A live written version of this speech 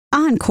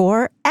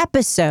Encore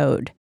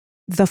episode.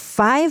 The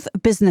 5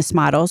 business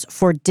models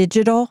for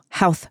digital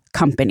health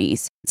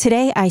companies.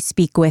 Today, I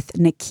speak with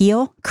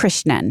Nikhil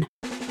Krishnan.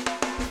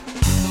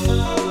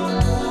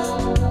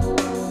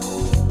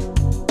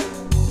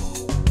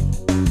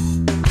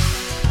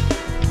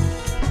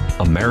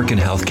 American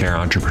healthcare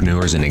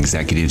entrepreneurs and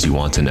executives you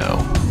want to know.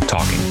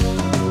 Talking.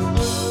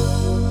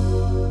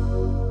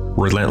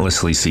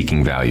 Relentlessly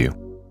seeking value.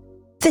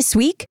 This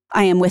week,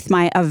 I am with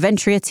my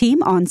Aventria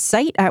team on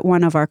site at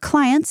one of our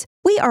clients.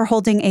 We are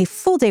holding a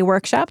full-day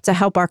workshop to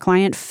help our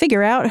client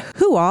figure out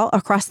who all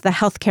across the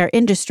healthcare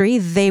industry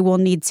they will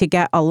need to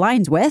get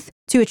aligned with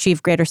to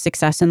achieve greater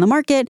success in the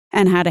market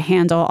and how to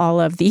handle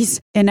all of these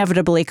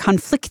inevitably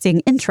conflicting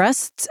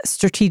interests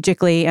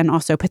strategically and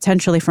also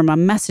potentially from a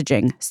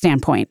messaging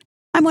standpoint.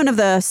 I'm one of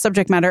the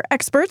subject matter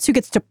experts who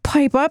gets to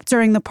pipe up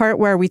during the part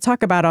where we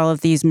talk about all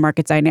of these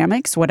market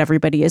dynamics, what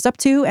everybody is up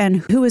to, and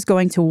who is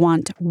going to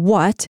want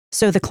what,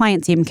 so the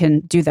client team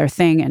can do their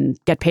thing and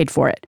get paid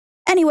for it.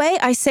 Anyway,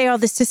 I say all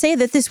this to say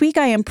that this week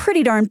I am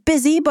pretty darn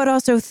busy, but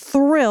also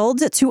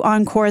thrilled to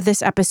encore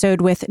this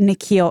episode with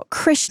Nikhil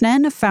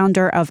Krishnan,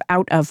 founder of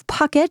Out of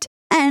Pocket,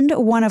 and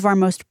one of our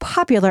most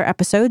popular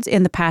episodes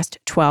in the past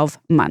 12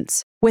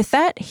 months. With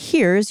that,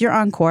 here's your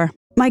encore.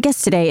 My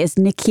guest today is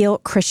Nikhil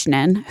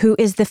Krishnan, who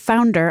is the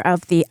founder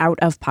of the Out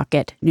of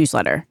Pocket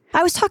newsletter.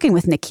 I was talking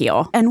with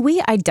Nikhil, and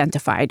we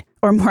identified,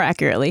 or more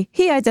accurately,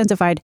 he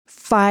identified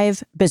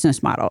 5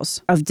 business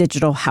models of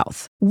digital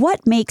health.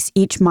 What makes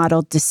each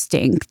model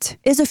distinct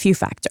is a few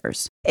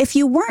factors. If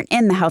you weren't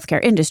in the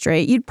healthcare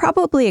industry, you'd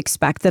probably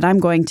expect that I'm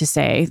going to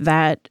say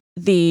that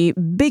the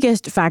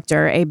biggest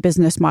factor a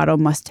business model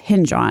must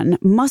hinge on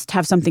must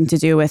have something to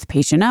do with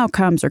patient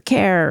outcomes or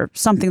care,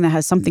 something that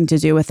has something to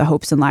do with the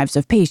hopes and lives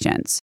of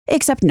patients.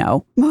 Except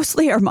no,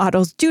 mostly our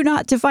models do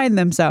not define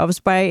themselves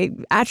by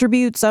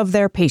attributes of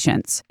their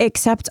patients,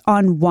 except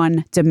on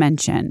one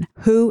dimension: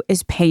 who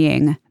is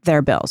paying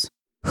their bills.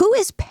 Who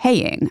is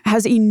paying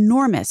has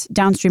enormous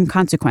downstream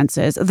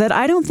consequences that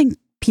I don't think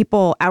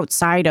people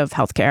outside of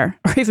healthcare,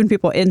 or even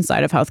people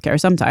inside of healthcare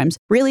sometimes,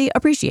 really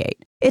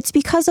appreciate. It's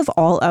because of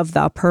all of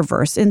the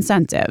perverse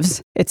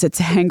incentives. It's a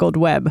tangled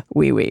web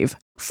we weave.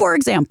 For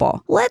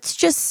example, let's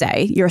just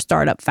say you're a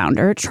startup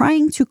founder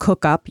trying to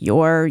cook up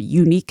your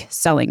unique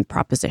selling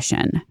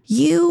proposition.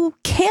 You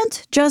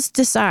can't just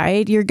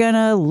decide you're going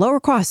to lower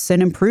costs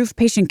and improve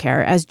patient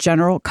care as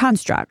general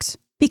constructs.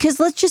 Because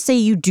let's just say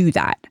you do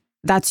that.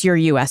 That's your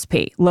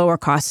USP, lower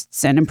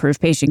costs and improve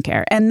patient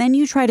care. And then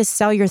you try to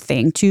sell your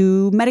thing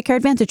to Medicare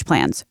Advantage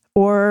plans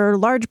or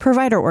large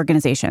provider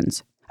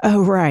organizations.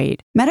 Oh,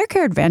 right.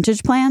 Medicare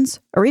Advantage plans,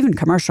 or even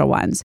commercial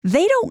ones,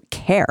 they don't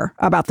care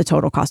about the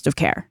total cost of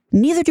care.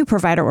 Neither do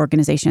provider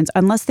organizations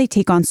unless they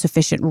take on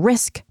sufficient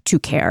risk to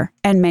care,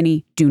 and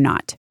many do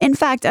not. In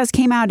fact, as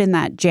came out in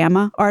that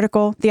JAMA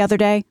article the other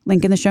day,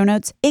 link in the show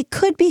notes, it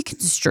could be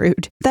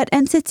construed that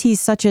entities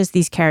such as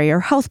these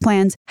carrier health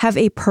plans have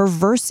a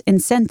perverse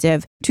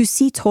incentive to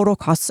see total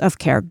costs of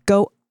care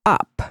go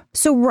up.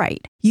 So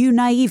right, you're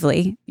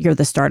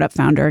the startup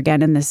founder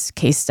again in this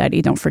case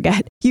study, don't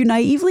forget, you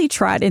naively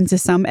trot into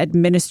some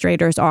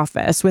administrator's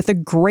office with a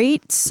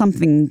great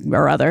something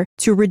or other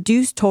to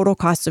reduce total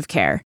costs of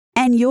care,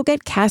 and you'll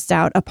get cast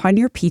out upon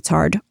your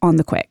petard on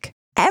the quick.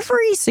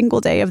 Every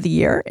single day of the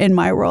year in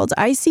my world,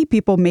 I see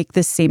people make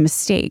this same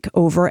mistake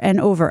over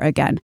and over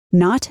again,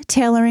 not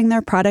tailoring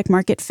their product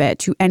market fit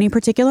to any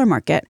particular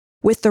market,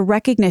 with the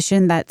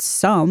recognition that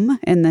some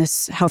in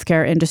this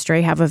healthcare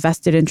industry have a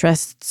vested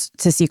interest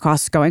to see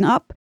costs going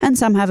up, and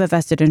some have a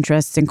vested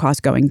interest in costs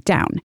going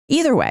down.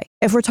 Either way,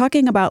 if we're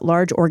talking about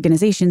large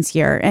organizations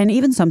here, and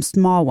even some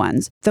small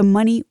ones, the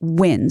money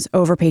wins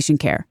over patient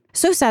care.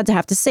 So sad to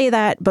have to say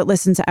that, but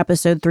listen to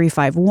episode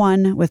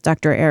 351 with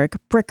Dr. Eric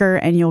Bricker,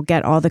 and you'll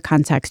get all the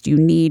context you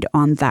need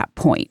on that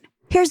point.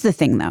 Here's the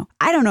thing, though.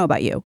 I don't know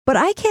about you, but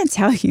I can't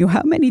tell you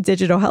how many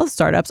digital health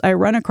startups I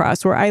run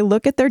across where I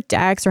look at their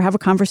decks or have a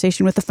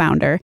conversation with the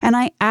founder and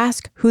I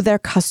ask who their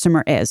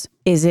customer is.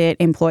 Is it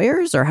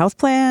employers or health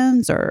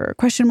plans or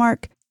question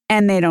mark?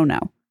 And they don't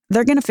know.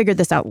 They're going to figure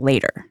this out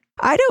later.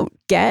 I don't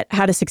get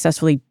how to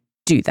successfully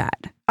do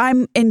that.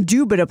 I'm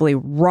indubitably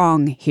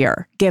wrong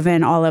here,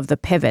 given all of the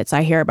pivots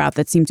I hear about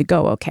that seem to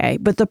go okay.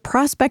 But the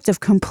prospect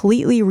of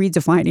completely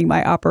redefining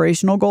my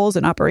operational goals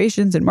and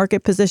operations and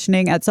market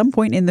positioning at some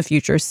point in the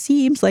future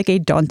seems like a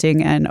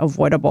daunting and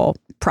avoidable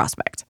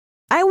prospect.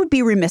 I would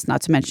be remiss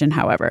not to mention,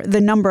 however,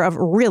 the number of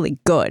really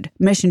good,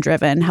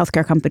 mission-driven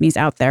healthcare companies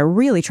out there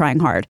really trying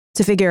hard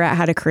to figure out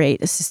how to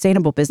create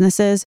sustainable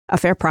businesses, a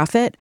fair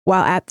profit,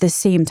 while at the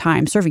same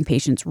time serving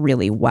patients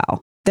really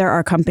well. There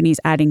are companies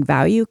adding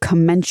value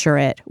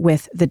commensurate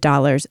with the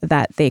dollars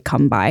that they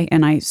come by,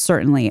 and I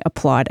certainly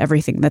applaud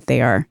everything that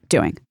they are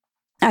doing.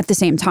 At the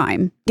same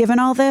time, given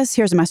all this,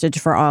 here's a message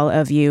for all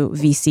of you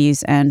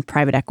VCs and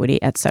private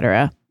equity,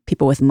 etc.,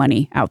 people with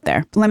money out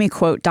there. Let me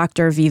quote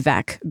Dr.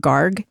 Vivek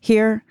Garg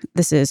here.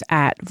 This is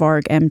at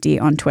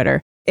VargMD on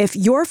Twitter. If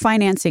you're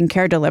financing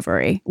care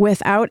delivery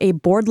without a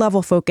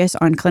board-level focus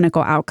on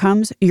clinical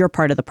outcomes, you're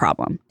part of the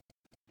problem.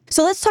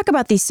 So let's talk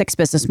about these 6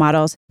 business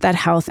models that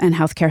health and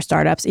healthcare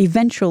startups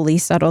eventually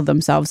settle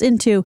themselves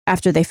into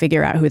after they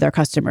figure out who their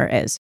customer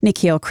is.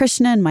 Nikhil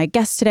Krishnan, my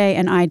guest today,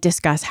 and I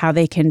discuss how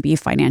they can be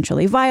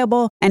financially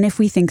viable and if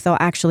we think they'll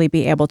actually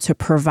be able to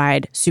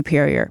provide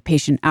superior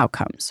patient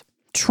outcomes.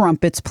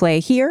 Trumpets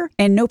play here.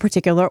 In no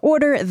particular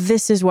order,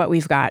 this is what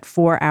we've got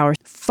for our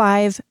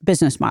 5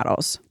 business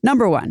models.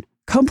 Number 1,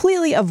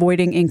 completely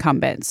avoiding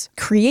incumbents,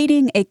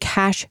 creating a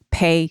cash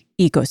pay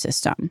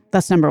ecosystem.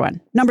 That's number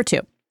 1. Number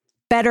 2,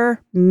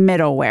 better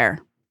middleware,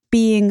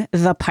 being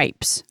the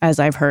pipes, as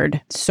I've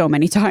heard so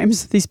many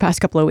times these past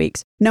couple of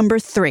weeks. Number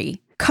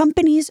 3,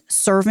 companies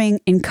serving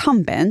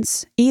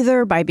incumbents,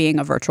 either by being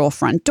a virtual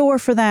front door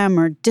for them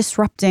or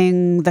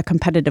disrupting the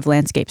competitive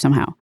landscape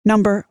somehow.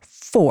 Number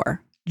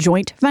 4,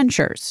 joint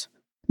ventures.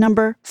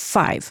 Number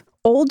 5,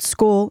 old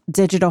school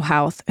digital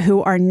health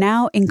who are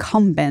now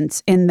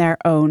incumbents in their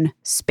own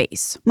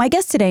space. My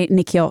guest today,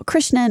 Nikhil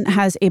Krishnan,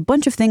 has a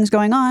bunch of things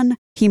going on.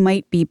 He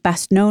might be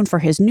best known for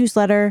his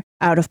newsletter,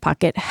 Out of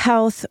Pocket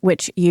Health,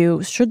 which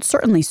you should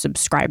certainly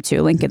subscribe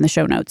to, link in the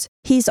show notes.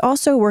 He's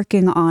also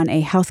working on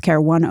a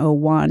Healthcare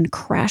 101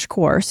 crash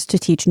course to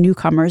teach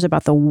newcomers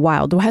about the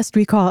Wild West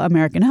we call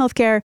American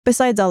healthcare.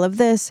 Besides all of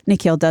this,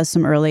 Nikhil does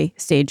some early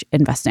stage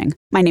investing.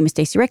 My name is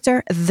Stacey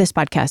Richter. This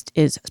podcast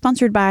is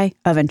sponsored by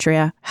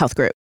Aventria Health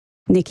Group.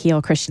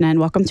 Nikhil Krishnan,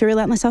 welcome to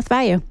Relentless Health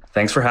Value.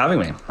 Thanks for having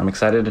me. I'm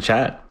excited to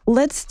chat.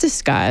 Let's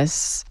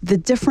discuss the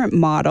different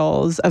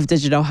models of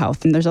digital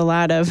health. And there's a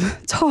lot of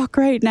talk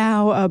right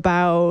now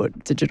about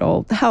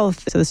digital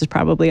health. So this is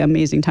probably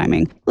amazing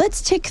timing.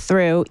 Let's tick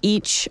through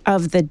each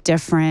of the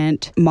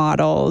different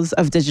models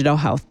of digital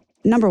health.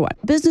 Number 1,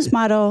 business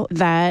model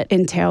that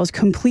entails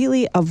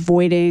completely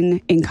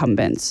avoiding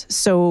incumbents.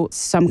 So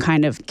some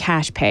kind of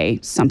cash pay,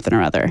 something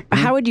or other.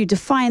 How would you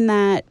define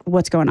that?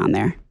 What's going on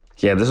there?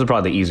 Yeah, this is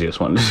probably the easiest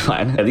one to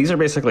define. These are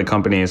basically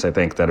companies, I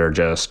think, that are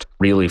just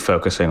really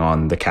focusing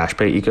on the cash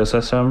pay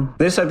ecosystem.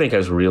 This, I think,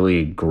 has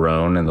really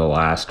grown in the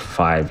last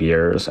 5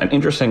 years. And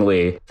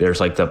interestingly, there's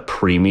like the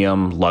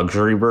premium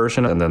luxury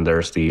version, and then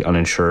there's the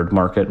uninsured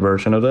market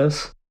version of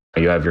this.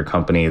 You have your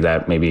company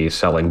that may be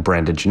selling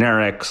branded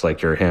generics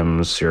like your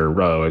Hims, your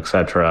Ro, et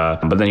cetera.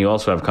 But then you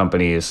also have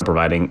companies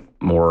providing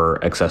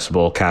more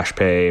accessible cash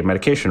pay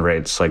medication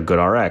rates like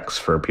GoodRx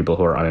for people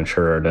who are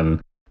uninsured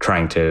and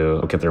trying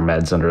to get their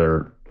meds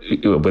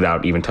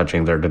without even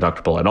touching their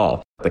deductible at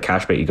all. The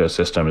cash pay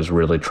ecosystem is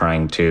really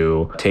trying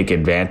to take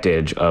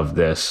advantage of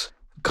this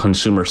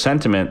consumer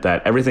sentiment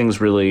that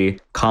everything's really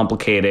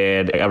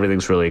complicated,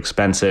 everything's really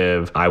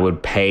expensive. I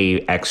would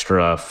pay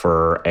extra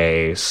for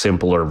a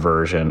simpler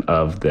version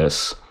of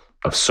this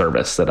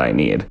service that I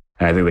need.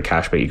 And I think the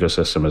cash pay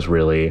ecosystem has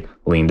really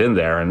leaned in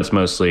there, and it's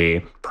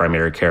mostly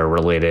primary care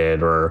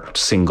related or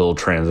single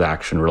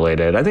transaction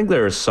related. I think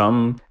there's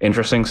some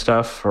interesting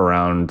stuff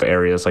around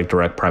areas like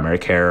direct primary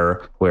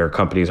care where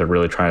companies are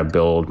really trying to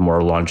build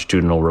more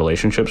longitudinal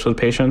relationships with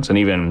patients. And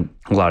even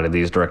a lot of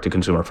these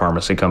direct-to-consumer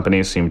pharmacy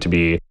companies seem to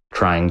be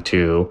trying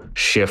to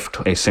shift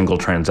a single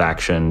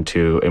transaction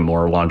to a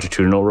more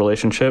longitudinal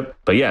relationship.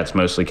 But yeah, it's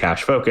mostly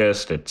cash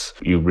focused.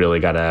 You really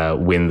got to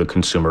win the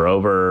consumer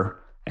over,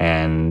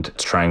 and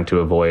it's trying to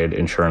avoid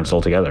insurance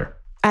altogether.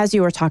 As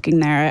you were talking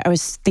there, I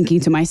was thinking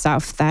to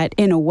myself that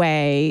in a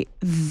way,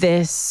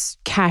 this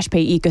cash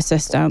pay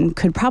ecosystem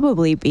could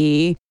probably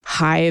be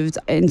hived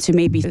into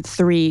maybe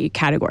 3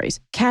 categories.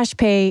 Cash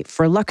pay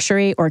for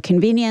luxury or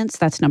convenience,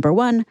 that's number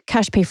 1.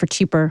 Cash pay for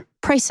cheaper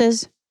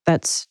prices,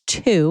 that's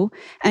 2.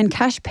 And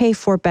cash pay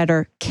for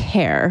better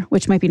care,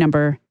 which might be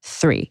number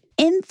 3.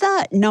 In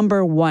the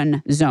number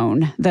 1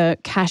 zone, the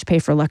cash pay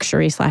for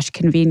luxury /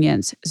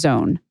 convenience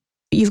zone,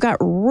 you've got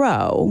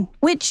Ro,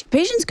 which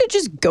patients could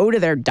just go to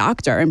their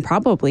doctor and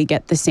probably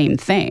get the same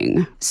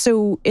thing.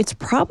 So it's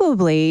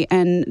probably,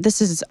 and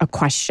this is a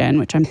question,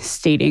 which I'm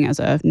stating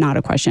as not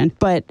a question,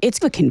 but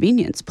it's a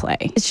convenience play.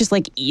 It's just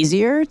like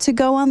easier to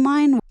go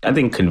online. I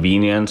think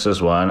convenience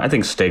is one. I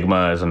think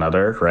stigma is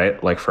another,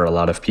 right? Like for a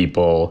lot of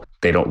people,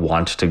 they don't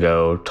want to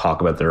go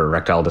talk about their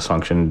erectile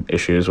dysfunction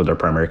issues with their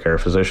primary care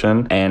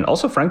physician. And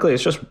also, frankly,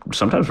 it's just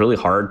sometimes really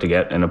hard to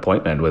get an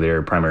appointment with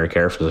your primary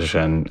care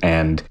physician.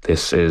 And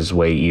this is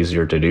way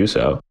easier to do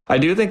so. I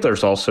do think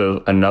there's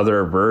also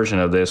another version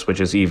of this, which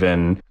is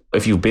even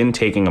if you've been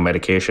taking a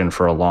medication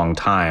for a long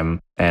time,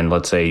 and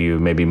let's say you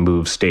maybe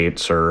move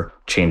states or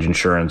change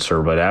insurance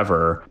or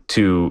whatever,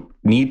 to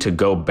need to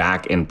go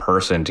back in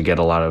person to get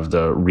a lot of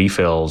the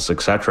refills,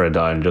 et cetera,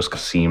 done just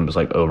seems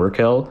like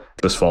overkill.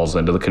 This falls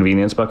into the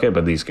convenience bucket,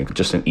 but these can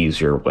just an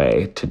easier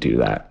way to do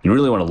that. You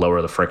really want to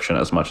lower the friction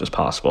as much as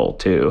possible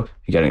to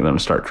getting them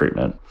to start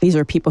treatment. These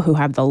are people who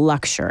have the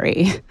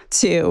luxury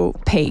to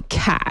pay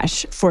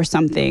cash for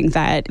something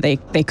that they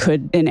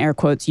could, in air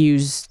quotes,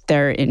 use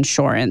their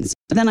insurance.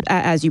 But then,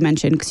 as you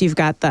mentioned, because you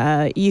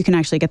can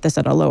actually get this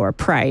at a lower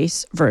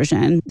price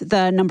version.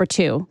 The number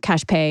 2,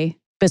 cash pay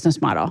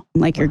business model,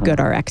 like your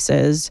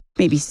GoodRx's,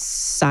 maybe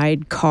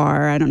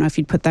Sidecar. I don't know if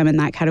you'd put them in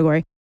that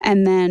category.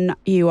 And then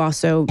you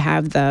also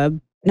have the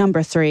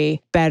Number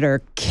 3,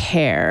 better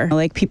care.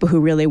 Like people who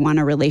really want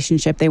a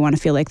relationship, they want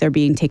to feel like they're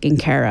being taken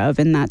care of.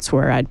 And that's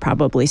where I'd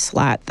probably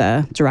slat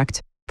the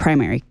direct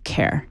primary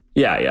care.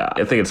 Yeah.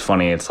 I think it's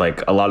funny. It's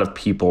like a lot of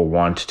people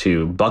want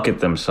to bucket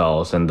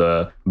themselves in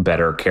the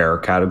better care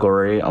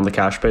category on the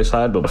cash pay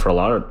side, but for a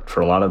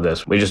lot of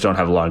this, we just don't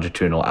have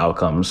longitudinal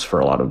outcomes for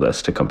a lot of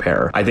this to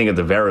compare. I think at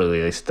the very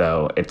least,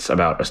 though, it's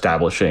about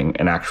establishing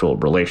an actual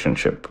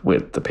relationship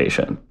with the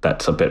patient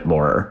that's a bit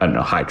more,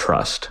 high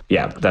trust.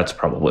 Yeah, that's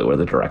probably where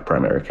the direct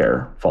primary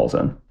care falls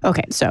in.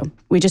 Okay, so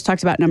we just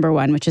talked about number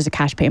 1, which is a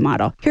cash pay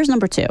model. Here's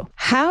number 2.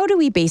 How do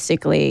we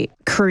basically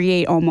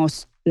create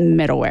almost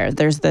middleware?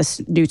 There's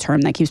this new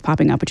term that keeps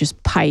popping up, which is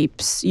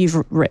pipes. You've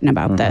written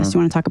about this. You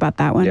want to talk about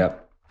that one?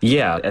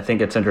 Yeah, I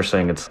think it's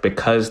interesting. It's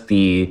because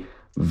the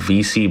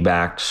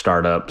VC-backed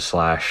startup /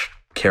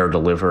 care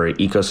delivery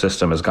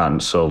ecosystem has gotten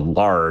so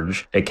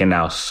large, it can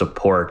now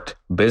support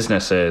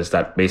businesses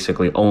that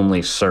basically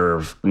only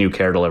serve new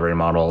care delivery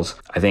models.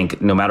 I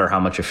think no matter how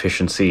much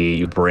efficiency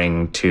you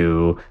bring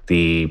to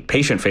the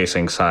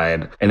patient-facing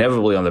side,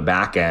 inevitably on the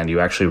back end, you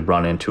actually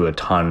run into a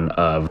ton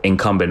of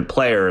incumbent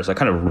players that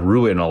kind of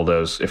ruin all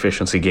those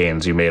efficiency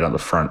gains you made on the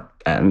front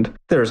end.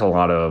 There's a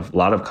lot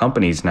of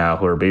companies now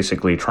who are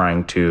basically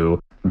trying to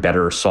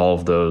better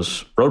solve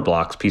those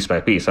roadblocks piece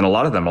by piece. And a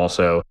lot of them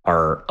also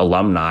are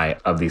alumni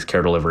of these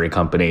care delivery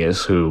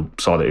companies who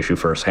saw the issue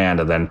firsthand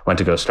and then went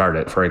to go start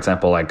it. For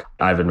example, like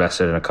I've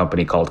invested in a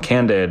company called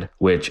Candid,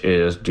 which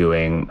is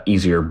doing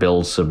easier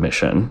bill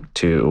submission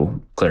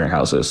to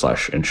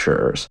clearinghouses /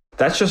 insurers.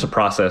 That's just a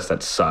process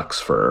that sucks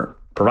for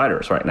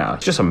providers right now.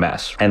 It's just a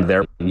mess. And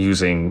they're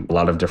using a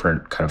lot of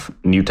different kind of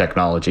new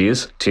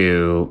technologies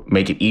to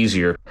make it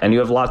easier. And you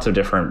have lots of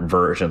different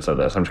versions of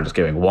this. I'm just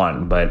giving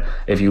one. But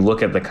if you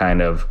look at the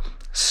kind of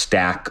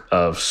stack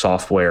of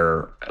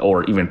software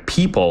or even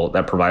people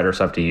that providers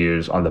have to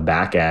use on the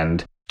back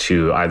end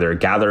to either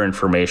gather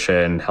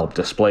information, help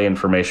display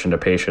information to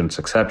patients,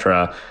 et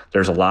cetera,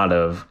 there's a lot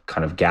of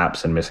kind of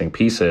gaps and missing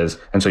pieces.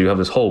 And so you have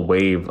this whole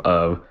wave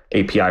of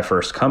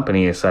API-first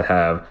companies that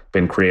have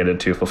been created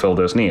to fulfill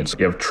those needs.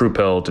 You have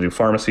TruePill to do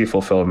pharmacy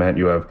fulfillment.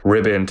 You have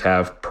Ribbon to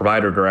have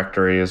provider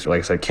directories, like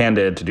I said,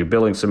 Candid to do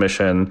billing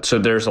submission. So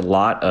there's a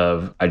lot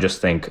of, I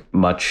just think,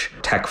 much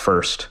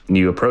tech-first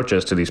new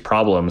approaches to these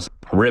problems.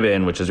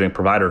 Ribbon, which is doing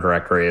provider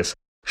directories,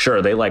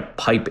 sure, they like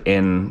pipe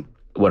in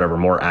whatever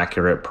more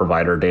accurate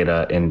provider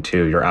data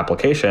into your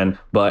application.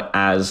 But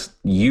as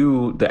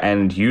you, the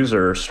end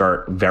user,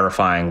 start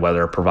verifying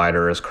whether a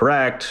provider is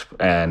correct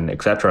and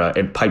et cetera,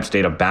 it pipes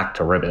data back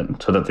to Ribbon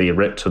so that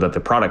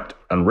the product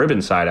on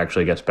Ribbon side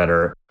actually gets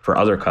better for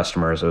other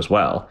customers as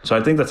well. So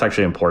I think that's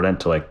actually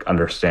important to like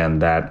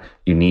understand that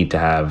you need to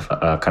have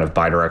a kind of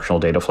bidirectional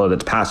data flow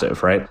that's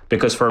passive, right?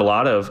 Because for a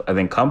lot of, I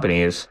think,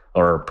 companies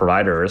or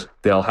providers,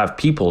 they'll have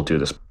people do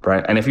this,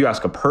 right? And if you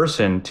ask a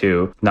person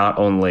to not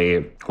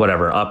only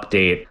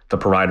update the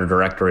provider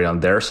directory on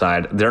their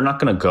side, they're not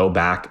going to go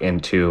back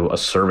into a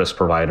service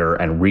provider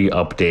and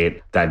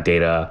re-update that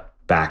data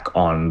back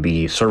on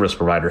the service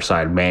provider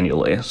side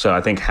manually. So I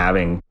think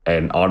having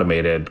an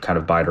automated kind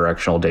of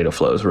bidirectional data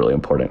flow is really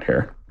important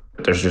here.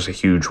 There's just a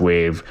huge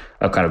wave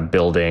of kind of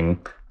building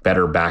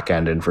better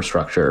back-end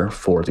infrastructure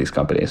for these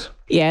companies.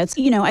 Yeah,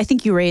 I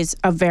think you raise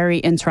a very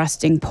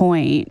interesting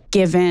point,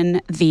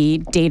 given the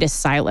data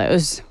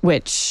silos,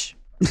 which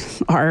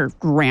are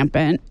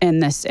rampant in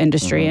this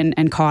industry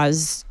and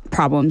cause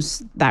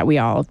problems that we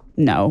all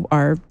know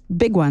are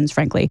big ones,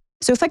 frankly.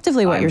 So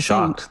effectively what you're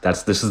shocked. saying...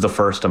 This is the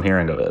first I'm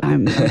hearing of it.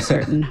 I'm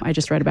certain. I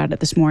just read about it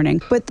this morning.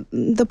 But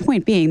the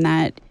point being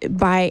that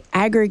by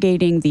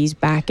aggregating these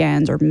back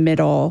ends or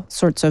middle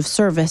sorts of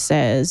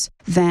services,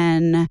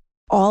 then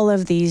all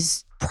of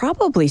these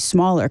probably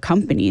smaller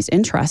companies,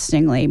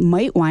 interestingly,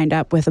 might wind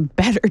up with a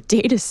better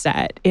data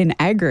set in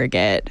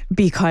aggregate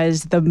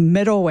because the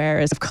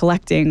middleware is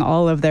collecting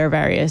all of their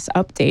various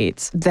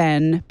updates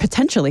than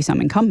potentially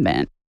some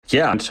incumbent.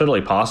 Yeah, it's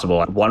totally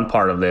possible. One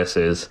part of this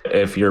is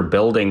if you're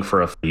building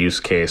for a use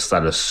case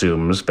that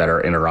assumes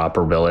better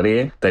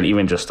interoperability, then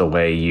even just the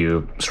way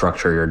you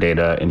structure your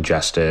data,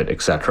 ingest it,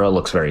 et cetera,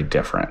 looks very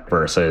different.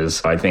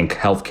 Versus I think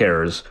one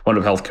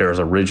of healthcare's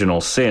original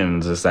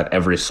sins is that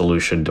every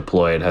solution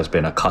deployed has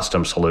been a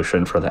custom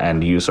solution for the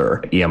end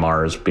user.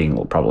 EMRs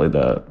being probably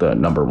the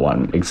number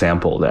one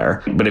example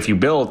there. But if you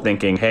build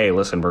thinking, hey,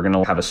 listen, we're going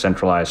to have a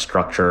centralized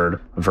structured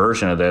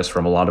version of this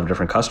from a lot of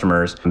different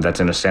customers that's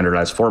in a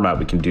standardized format,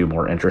 we can do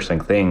more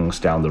interesting things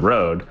down the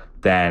road,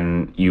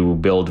 then you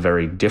build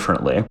very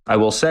differently. I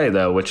will say,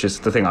 though, which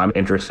is the thing I'm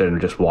interested in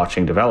just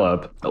watching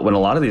develop, when a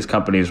lot of these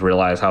companies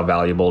realize how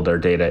valuable their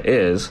data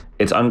is,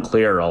 it's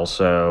unclear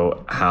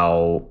also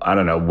how,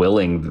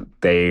 willing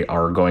they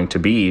are going to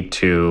be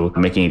to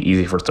making it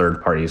easy for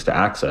third parties to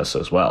access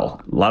as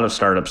well. A lot of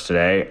startups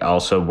today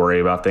also worry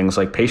about things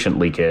like patient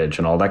leakage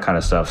and all that kind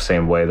of stuff,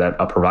 same way that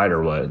a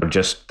provider would.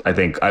 I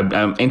think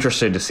I'm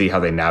interested to see how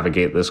they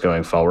navigate this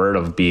going forward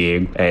of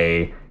being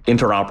a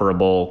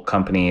interoperable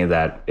company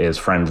that is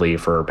friendly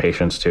for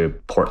patients to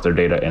port their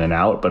data in and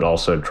out, but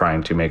also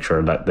trying to make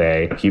sure that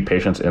they keep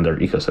patients in their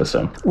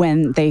ecosystem.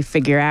 When they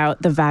figure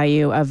out the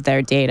value of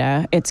their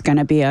data, it's going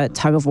to be a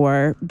tug of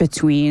war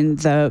between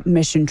the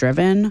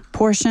mission-driven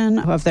portion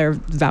of their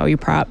value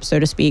prop, so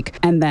to speak,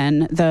 and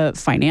then the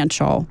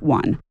financial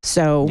one.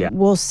 So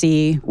we'll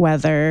see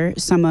whether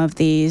some of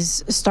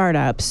these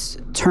startups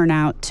turn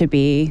out to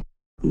be,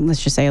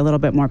 let's just say, a little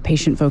bit more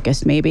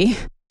patient-focused maybe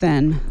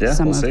than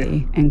some of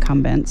the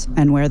incumbents,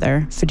 and where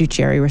their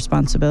fiduciary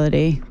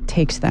responsibility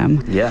takes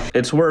them. Yeah,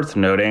 it's worth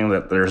noting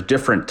that there's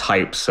different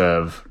types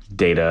of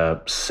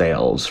data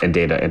sales and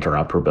data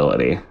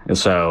interoperability. And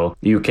so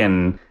you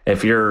can,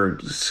 if you're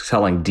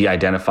selling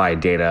de-identified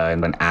data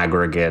in an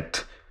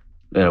aggregate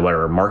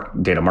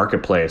data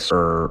marketplace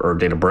or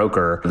data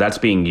broker, that's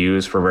being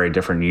used for a very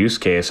different use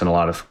case in a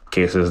lot of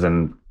cases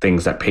than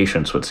things that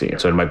patients would see.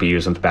 So it might be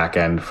used in the back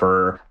end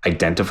for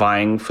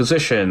identifying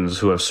physicians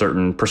who have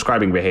certain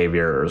prescribing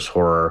behaviors,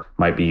 or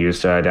might be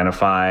used to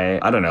identify,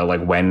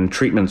 like when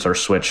treatments are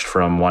switched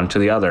from one to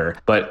the other.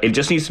 But it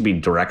just needs to be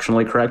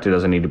directionally correct. It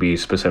doesn't need to be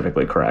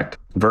specifically correct.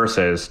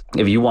 Versus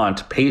if you want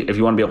to be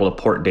able to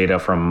port data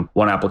from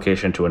one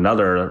application to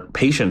another,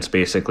 patients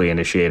basically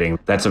initiating,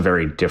 that's a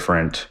very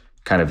different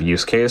kind of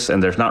use case.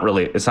 And it's not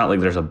like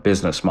there's a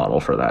business model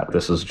for that.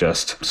 This is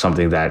just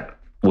something that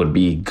would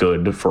be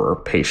good for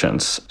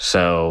patients.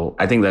 So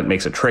I think that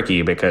makes it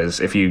tricky,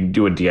 because if you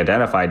do a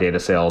de-identify data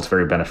sale, it's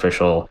very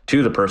beneficial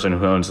to the person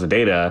who owns the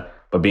data,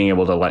 but being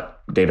able to let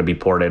data be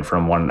ported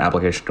from one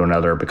application to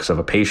another because of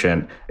a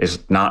patient is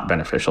not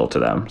beneficial to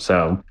them.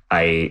 So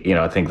I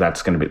think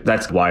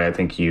that's why I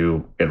think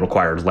it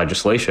requires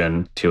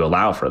legislation to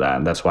allow for that.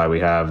 And that's why we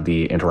have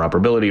the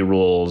interoperability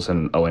rules,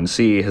 and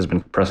ONC has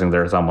been pressing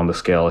their thumb on the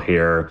scale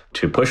here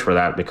to push for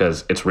that,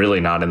 because it's really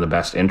not in the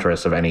best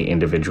interest of any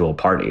individual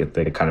party.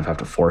 They kind of have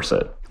to force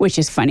it. Which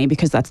is funny,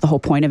 because that's the whole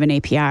point of an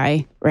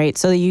API, right?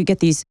 So you get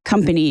these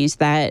companies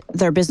that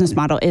their business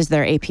model is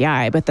their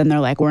API, but then they're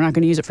like, we're not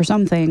going to use it for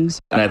some things.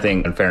 And I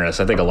think, in fairness,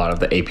 a lot of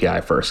the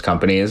API first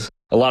companies,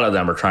 a lot of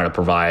them are trying to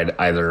provide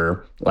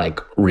either like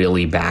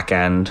really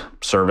back-end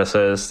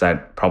services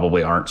that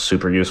probably aren't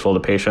super useful to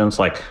patients.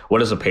 Like,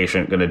 what is a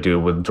patient going to do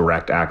with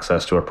direct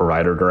access to a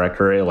provider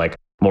directory? Like,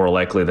 more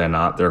likely than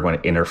not, they're going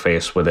to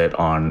interface with it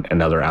on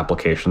another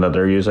application that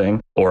they're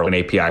using, or an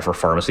API for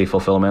pharmacy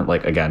fulfillment.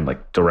 Like, again,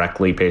 like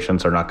directly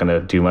patients are not going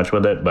to do much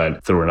with it,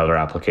 but through another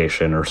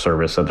application or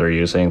service that they're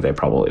using, they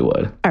probably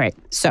would. All right.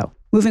 So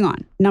moving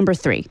on. Number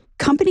 3,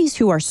 companies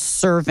who are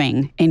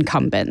serving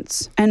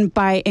incumbents. And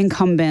by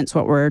incumbents,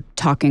 what we're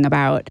talking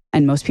about,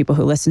 and most people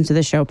who listen to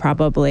the show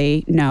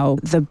probably know,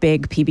 the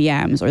big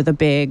PBMs or the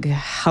big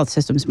health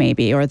systems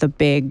maybe, or the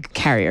big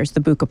carriers,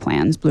 the Buca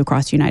plans, Blue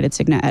Cross, United,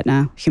 Cigna,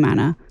 Aetna,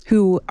 Humana,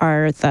 who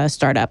are the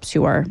startups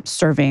who are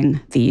serving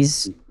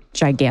these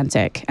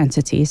gigantic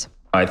entities.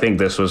 I think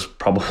this was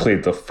probably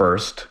the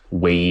first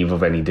wave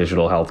of any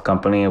digital health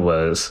company,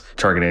 was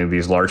targeting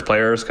these large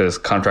players, because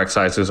contract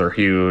sizes are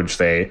huge.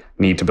 They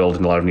need to build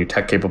in a lot of new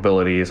tech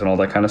capabilities and all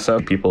that kind of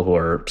stuff. People who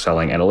are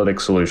selling analytic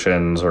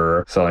solutions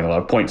or selling a lot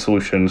of point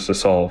solutions to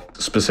solve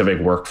specific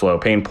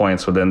workflow pain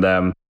points within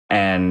them.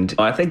 And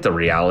I think the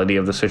reality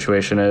of the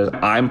situation is,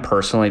 I'm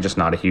personally just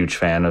not a huge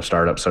fan of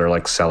startups that are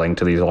like selling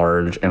to these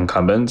large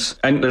incumbents.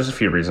 And there's a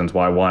few reasons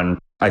why. One,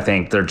 I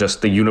think they're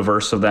just, the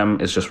universe of them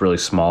is just really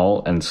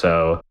small. And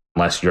so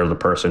unless you're the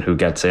person who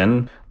gets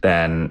in,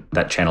 then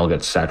that channel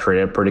gets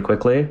saturated pretty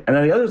quickly. And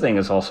then the other thing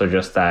is also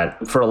just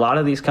that for a lot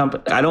of these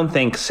companies, I don't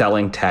think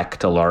selling tech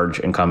to large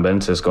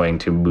incumbents is going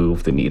to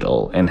move the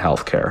needle in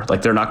healthcare.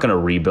 Like, they're not going to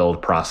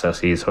rebuild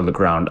processes from the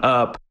ground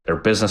up. Their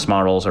business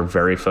models are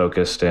very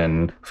focused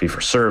in fee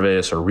for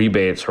service or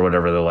rebates or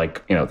whatever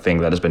the thing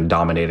that has been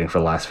dominating for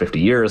the last 50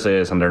 years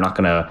is, and they're not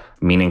going to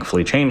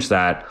meaningfully change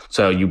that.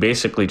 So you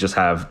basically just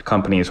have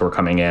companies who are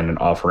coming in and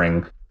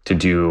offering to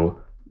do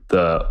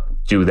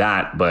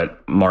that,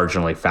 but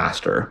marginally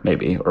faster,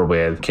 maybe,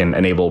 or can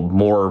enable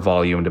more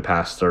volume to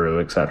pass through,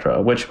 et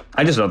cetera, which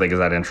I just don't think is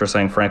that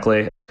interesting,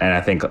 frankly. And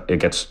I think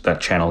that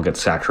channel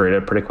gets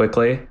saturated pretty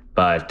quickly.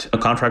 But the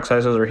contract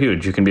sizes are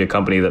huge. You can be a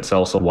company that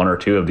sells to one or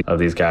two of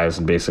these guys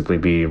and basically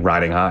be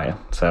riding high.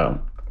 So,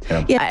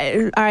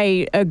 yeah,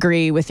 I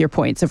agree with your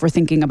points. If we're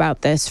thinking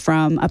about this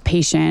from a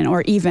patient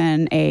or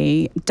even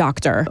a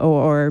doctor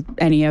or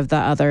any of the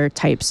other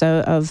types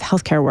of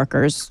healthcare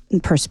workers'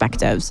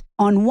 perspectives.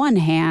 On one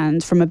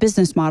hand, from a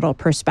business model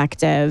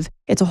perspective,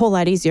 it's a whole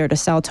lot easier to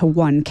sell to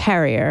one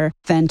carrier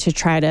than to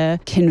try to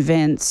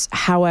convince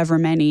however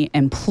many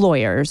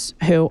employers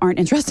who aren't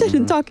interested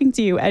in talking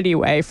to you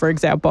anyway, for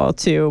example,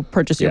 to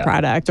purchase your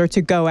product, or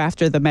to go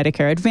after the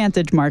Medicare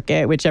Advantage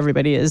market, which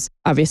everybody has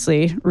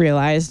obviously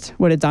realized.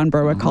 What did Don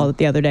Berwick call it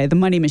the other day? The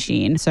money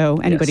machine. So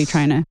anybody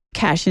trying to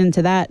cash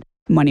into that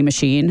money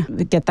machine,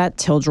 get that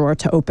till drawer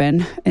to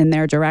open in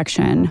their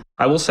direction.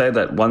 I will say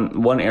that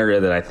one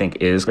area that I think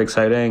is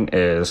exciting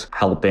is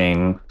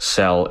helping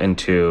sell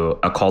into,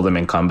 I'll call them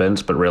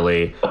incumbents, but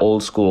really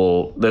old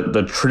school,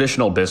 the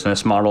traditional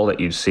business model that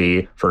you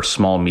see for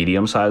small,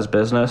 medium-sized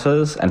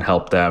businesses, and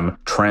help them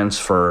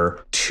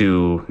transfer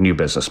to new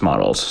business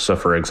models. So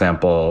for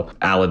example,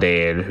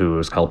 Aledade, who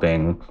is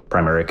helping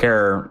primary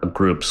care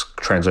groups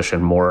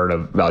transition more to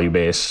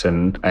value-based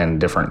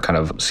and different kind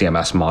of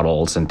CMS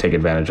models and take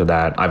advantage of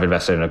that. I've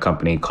invested in a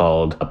company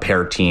called a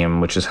Pair Team,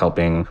 which is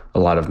helping a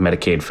lot of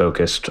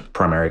Medicaid-focused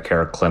primary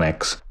care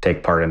clinics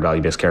take part in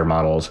value-based care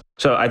models.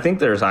 So I think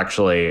there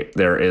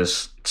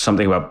is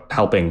something about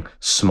helping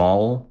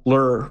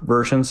smaller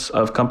versions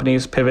of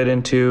companies pivot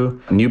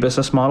into new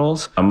business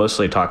models. I'm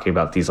mostly talking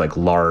about these like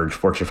large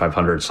Fortune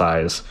 500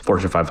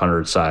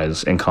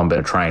 size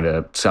incumbent, trying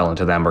to sell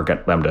into them or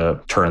get them to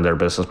turn their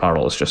business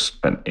model is just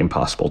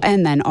impossible.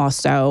 And then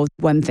also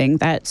one thing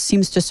that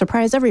seems to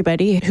surprise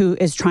everybody who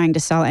is trying to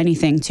sell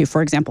anything to,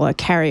 for example, a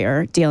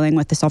carrier dealing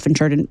with the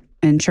self-insured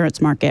insurance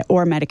market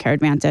or Medicare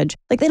Advantage,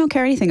 like they don't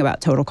care anything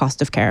about total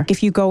cost of care.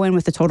 If you go in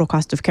with the total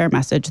cost of care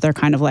message, they're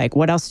kind of like,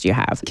 what else do you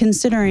have?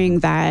 Considering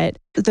that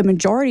the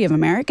majority of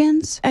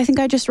Americans, I think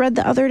I just read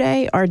the other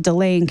day, are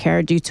delaying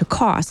care due to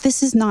cost.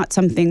 This is not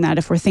something that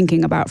if we're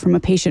thinking about from a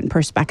patient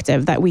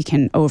perspective that we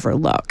can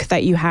overlook,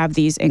 that you have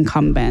these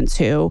incumbents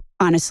who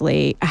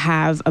honestly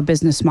have a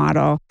business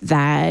model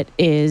that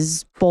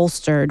is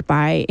bolstered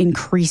by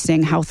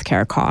increasing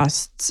healthcare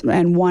costs.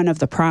 And one of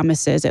the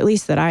promises, at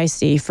least that I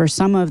see for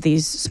some of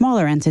these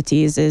smaller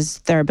entities, is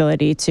their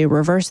ability to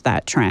reverse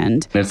that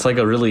trend. It's like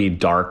a really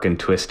dark and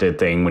twisted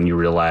thing when you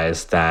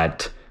realize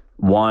that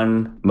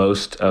one,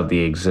 most of the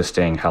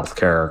existing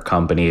healthcare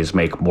companies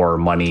make more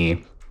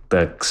money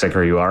the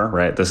sicker you are,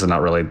 right? This is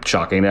not really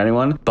shocking to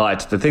anyone.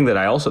 But the thing that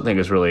I also think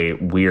is really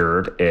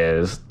weird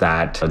is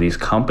that these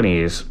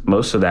companies,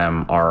 most of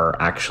them are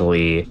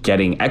actually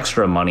getting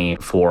extra money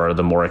for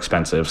the more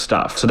expensive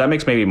stuff. So that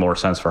makes maybe more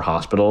sense for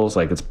hospitals.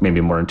 Like it's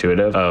maybe more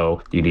intuitive.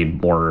 Oh, you need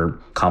more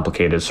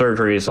complicated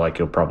surgeries. Like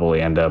you'll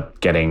probably end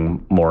up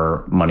getting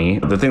more money.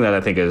 The thing that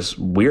I think is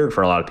weird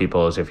for a lot of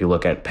people is if you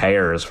look at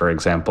payers, for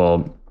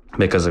example,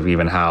 because of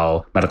even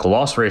how medical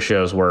loss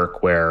ratios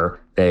work, where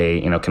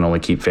they, can only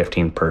keep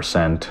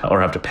 15%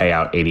 or have to pay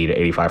out 80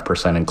 to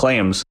 85% in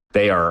claims,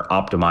 they are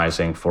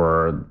optimizing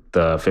for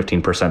the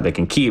 15% they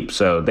can keep.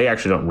 So they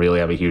actually don't really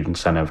have a huge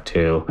incentive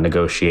to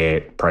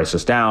negotiate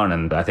prices down.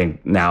 And I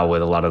think now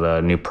with a lot of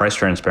the new price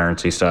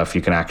transparency stuff,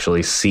 you can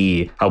actually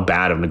see how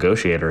bad of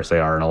negotiators they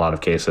are in a lot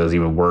of cases,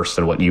 even worse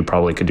than what you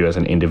probably could do as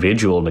an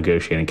individual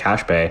negotiating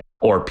cash pay.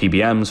 Or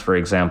PBMs, for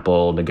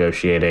example,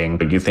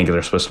 negotiating, you think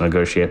they're supposed to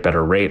negotiate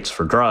better rates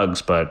for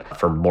drugs, but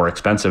for more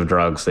expensive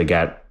drugs, they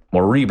get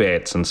more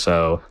rebates. And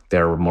so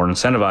they're more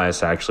incentivized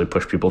to actually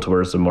push people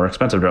towards the more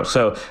expensive drugs.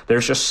 So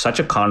there's just such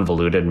a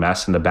convoluted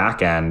mess in the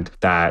back end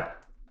that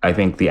I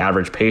think the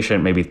average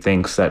patient maybe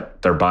thinks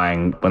that they're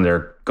buying, when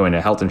they're going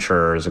to health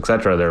insurers, et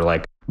cetera, they're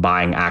like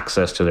buying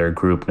access to their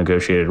group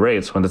negotiated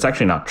rates, when that's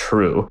actually not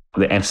true.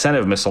 The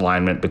incentive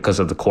misalignment because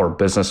of the core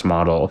business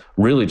model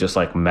really just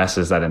like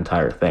messes that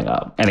entire thing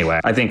up.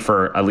 Anyway, I think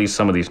for at least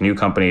some of these new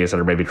companies that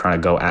are maybe trying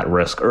to go at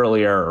risk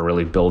earlier or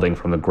really building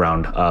from the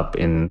ground up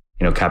in,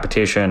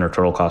 capitation or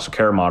total cost of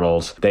care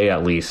models, they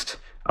at least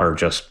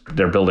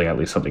they're building at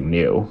least something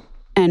new.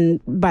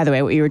 And by the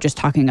way, what you were just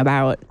talking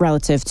about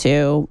relative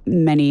to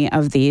many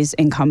of these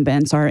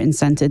incumbents are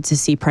incented to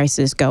see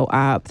prices go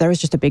up. There was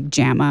just a big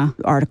JAMA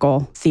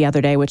article the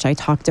other day, which I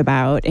talked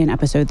about in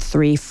episode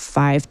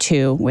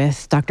 352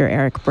 with Dr.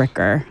 Eric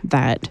Bricker,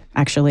 that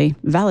actually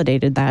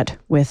validated that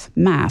with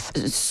math.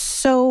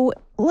 So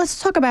let's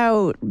talk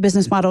about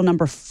business model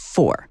number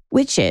 4,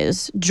 which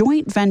is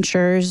joint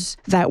ventures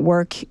that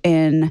work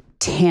in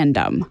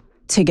tandem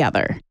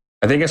together.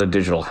 I think as the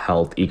digital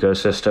health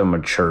ecosystem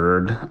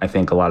matured, I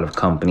think a lot of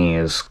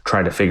companies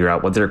tried to figure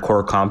out what their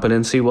core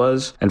competency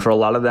was. And for a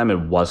lot of them,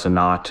 it was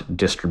not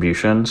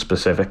distribution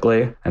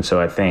specifically. And so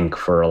I think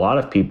for a lot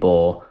of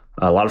people,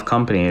 a lot of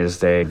companies,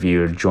 they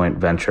viewed joint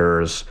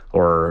ventures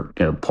or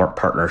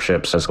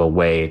partnerships as a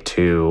way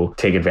to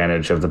take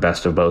advantage of the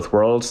best of both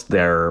worlds.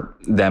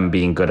 Them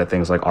being good at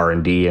things like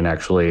R&D and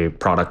actually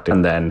product,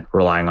 and then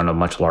relying on a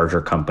much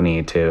larger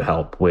company to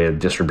help with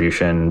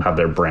distribution, have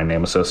their brand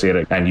name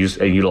associated, and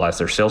utilize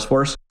their sales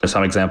force.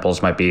 Some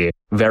examples might be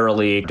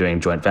Verily doing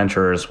joint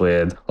ventures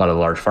with a lot of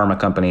large pharma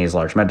companies,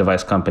 large med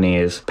device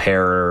companies,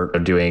 Pear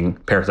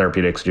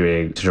Therapeutics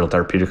doing digital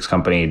therapeutics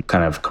company,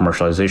 kind of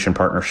commercialization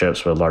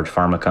partnerships with large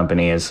pharma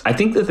companies.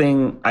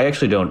 I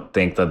actually don't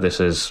think that this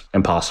is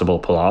impossible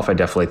to pull off. I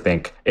definitely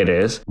think it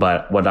is.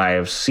 But what I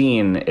have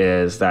seen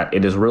is that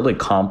it is really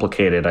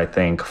complicated, I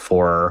think,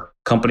 for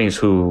companies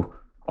who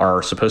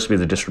are supposed to be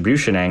the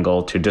distribution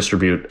angle to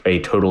distribute a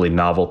totally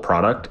novel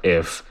product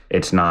if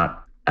it's not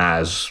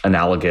as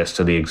analogous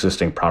to the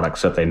existing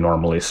products that they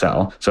normally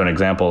sell. So an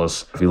example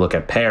is, if you look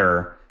at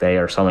Pear, they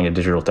are selling a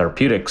digital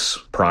therapeutics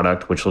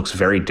product, which looks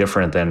very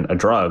different than a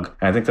drug.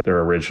 And I think that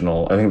their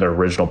original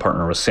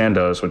partner was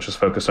Sandoz, which is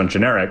focused on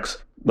generics.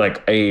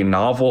 like a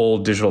novel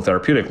digital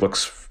therapeutic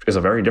is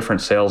a very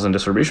different sales and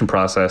distribution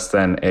process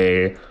than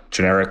a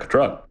generic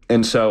drug.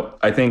 And so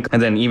I think,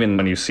 and then even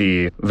when you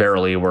see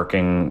Verily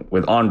working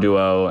with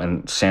Onduo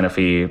and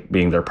Sanofi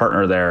being their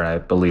partner there, I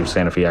believe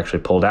Sanofi actually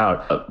pulled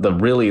out,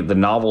 the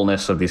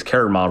novelness of these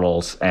care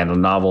models and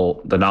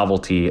the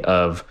novelty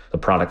of the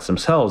products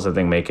themselves, I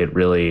think make it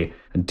really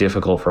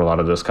difficult for a lot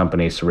of those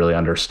companies to really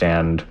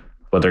understand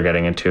what they're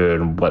getting into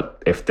and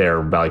what if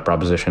their value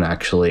proposition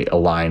actually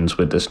aligns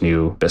with this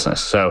new business.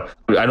 So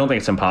I don't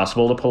think it's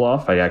impossible to pull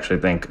off. I actually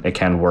think it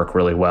can work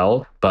really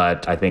well,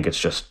 but I think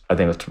it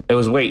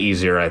was way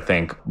easier, I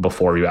think,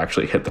 before you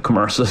actually hit the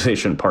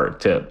commercialization part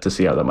to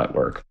see how that might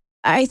work.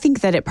 I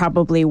think that it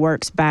probably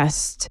works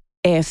best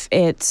if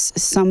it's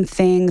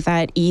something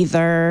that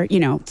either,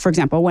 for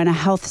example, when a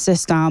health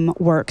system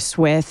works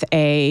with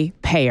a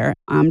payer,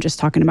 I'm just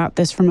talking about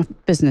this from a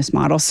business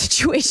model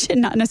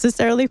situation, not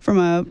necessarily from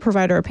a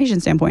provider or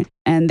patient standpoint,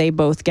 and they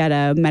both get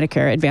a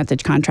Medicare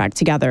Advantage contract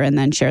together and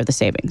then share the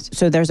savings.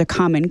 So there's a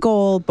common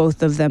goal.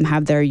 Both of them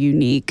have their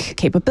unique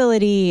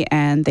capability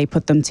and they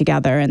put them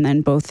together and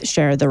then both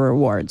share the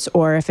rewards.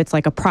 Or if it's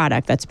like a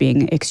product that's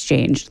being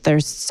exchanged,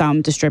 there's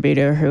some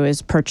distributor who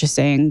is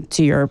purchasing,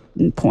 to your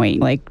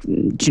point, like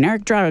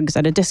generic drugs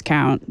at a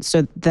discount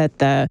so that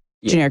the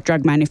generic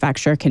drug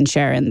manufacturer can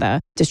share in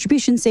the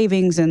distribution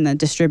savings and the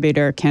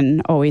distributor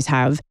can always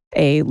have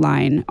a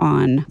line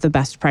on the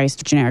best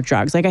priced generic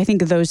drugs. Like, I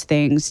think those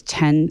things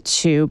tend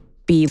to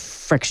be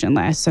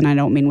frictionless. And I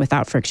don't mean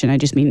without friction. I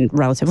just mean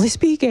relatively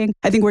speaking.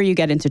 I think where you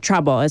get into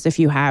trouble is if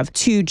you have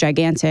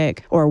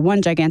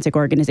one gigantic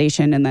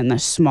organization and then the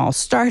small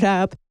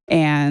startup,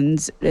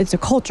 and it's a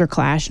culture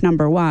clash,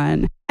 number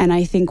one. And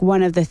I think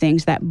one of the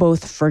things that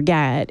both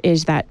forget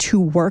is that to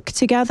work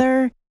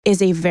together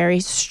is a very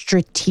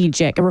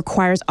strategic, it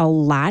requires a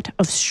lot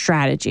of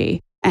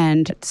strategy.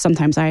 And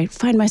sometimes I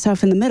find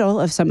myself in the middle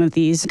of some of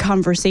these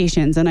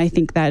conversations. And I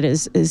think that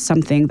is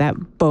something that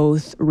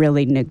both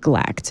really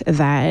neglect,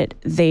 that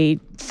they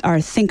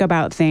think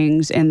about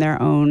things in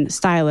their own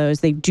silos.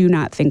 They do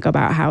not think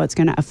about how it's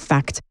going to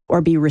affect or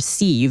be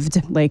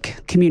received.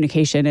 Like,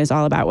 communication is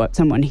all about what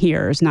someone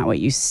hears, not what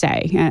you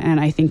say.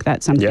 And I think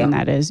that's something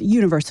that is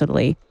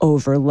universally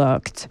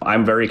overlooked.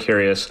 I'm very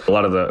curious. A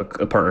lot of the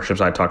partnerships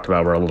I talked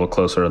about were a little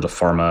closer to the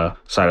pharma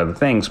side of the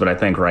things, but I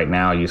think right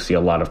now you see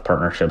a lot of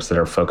partnerships that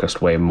are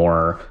focused way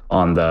more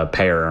on the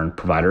payer and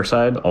provider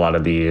side. A lot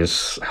of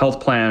these health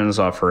plans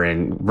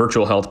offering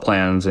virtual health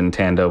plans in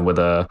tandem with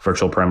a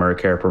virtual primary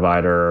care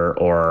provider,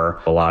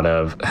 or a lot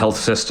of health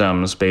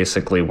systems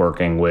basically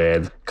working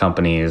with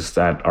companies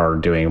that are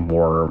doing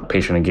more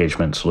patient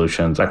engagement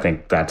solutions. I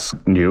think that's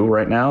new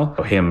right now.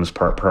 HIMSS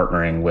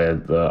partnering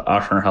with the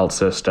Ochsner Health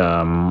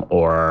System,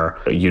 or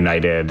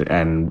United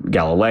and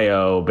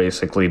Galileo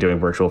basically doing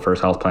virtual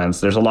first health plans.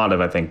 There's a lot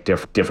of, I think,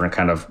 different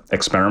kind of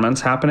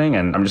experiments happening,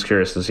 and I'm just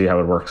curious to see how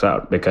it works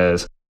out,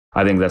 because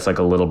I think that's like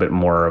a little bit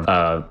more of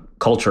a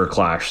culture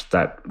clash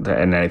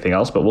than anything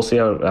else, but we'll see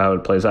how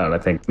it plays out. I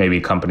think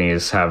maybe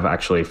companies have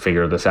actually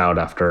figured this out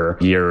after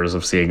years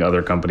of seeing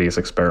other companies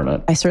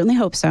experiment. I certainly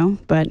hope so,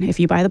 but if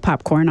you buy the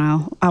popcorn,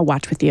 I'll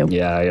watch with you.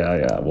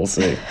 Yeah. We'll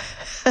see.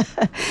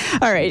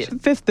 All right,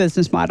 fifth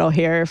business model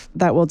here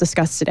that we'll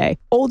discuss today.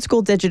 Old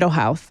school digital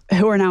health,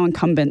 who are now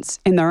incumbents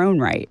in their own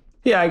right.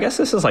 Yeah, I guess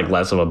this is like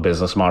less of a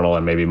business model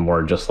and maybe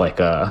more just like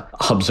a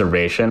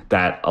observation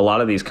that a lot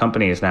of these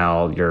companies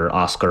now, your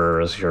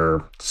Oscars,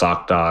 your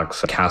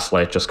ZocDocs,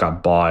 Castlight just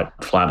got bought,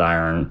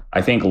 Flatiron.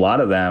 I think a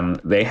lot of them,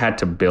 they had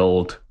to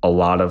build a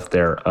lot of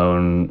their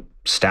own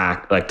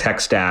stack, like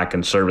tech stack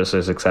and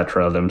services, et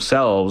cetera,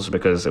 themselves,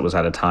 because it was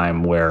at a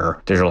time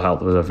where digital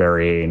health was a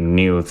very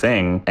new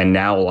thing. And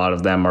now a lot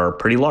of them are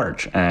pretty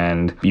large,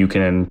 and you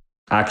can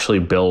actually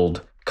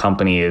build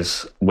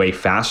companies way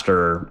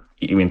faster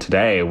even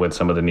today with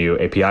some of the new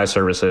API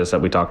services that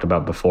we talked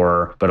about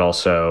before, but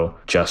also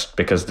just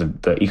because the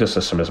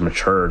ecosystem has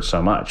matured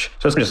so much.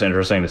 So it's just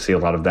interesting to see a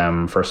lot of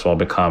them, first of all,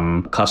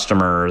 become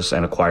customers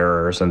and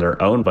acquirers in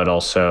their own, but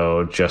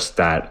also just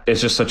that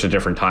it's just such a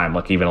different time.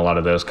 Like, even a lot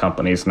of those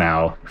companies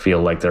now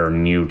feel like there are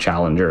new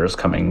challengers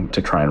coming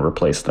to try and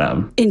replace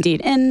them. Indeed.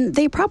 And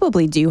they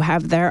probably do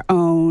have their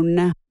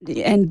own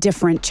and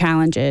different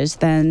challenges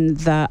than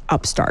the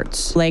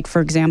upstarts. Like,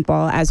 for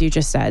example, as you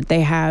just said,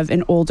 they have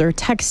an older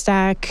tech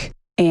stack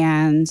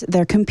and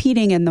they're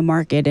competing in the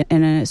market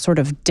in a sort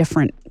of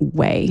different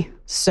way.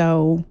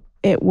 So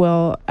it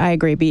will, I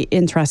agree, be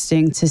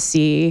interesting to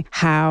see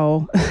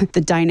how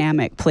the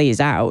dynamic plays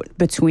out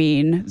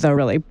between the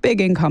really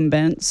big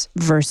incumbents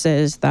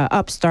versus the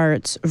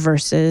upstarts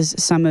versus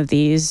some of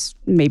these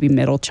maybe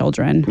middle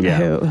children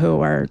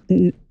who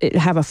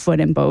have a foot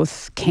in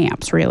both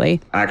camps, really.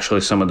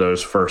 Actually, some of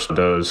those first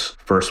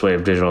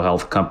wave digital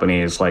health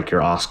companies like your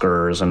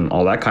Oscars and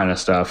all that kind of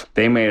stuff,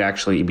 they may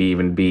actually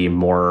be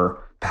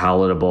more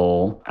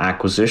palatable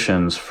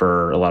acquisitions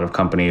for a lot of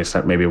companies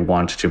that maybe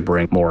want to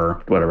bring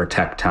more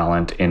tech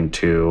talent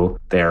into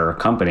their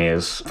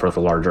companies for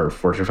the larger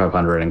Fortune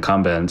 500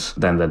 incumbents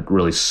than the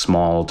really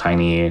small,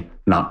 tiny,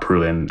 not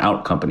proven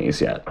out companies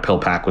yet.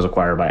 PillPack was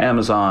acquired by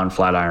Amazon.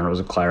 Flatiron was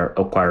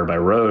acquired by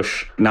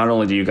Roche. Not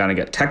only do you kind of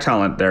get tech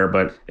talent there,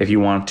 but if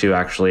you want to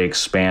actually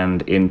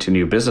expand into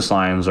new business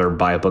lines or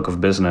buy a book of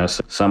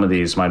business, some of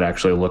these might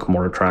actually look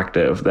more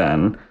attractive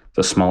than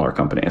the smaller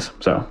companies.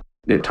 So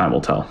time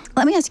will tell.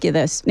 Let me ask you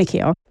this,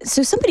 Nikhil.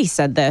 So somebody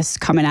said this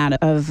coming out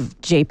of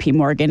JP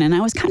Morgan, and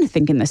I was kind of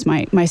thinking this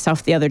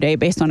myself the other day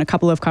based on a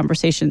couple of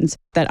conversations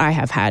that I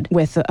have had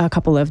with a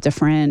couple of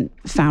different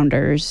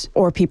founders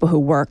or people who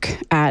work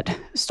at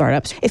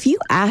startups. If you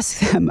ask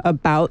them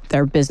about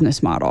their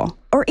business model,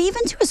 or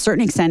even to a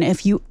certain extent,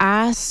 if you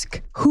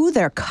ask who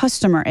their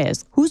customer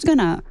is, who's going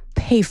to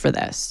pay for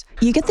this,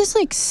 you get this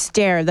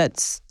stare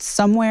that's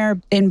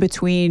somewhere in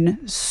between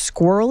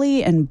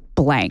squirrely and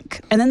blank.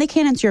 And then they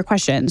can't answer your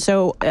question.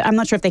 So I'm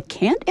not sure if they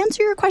can't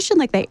answer your question,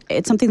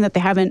 it's something that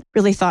they haven't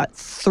really thought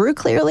through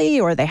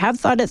clearly, or they have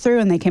thought it through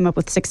and they came up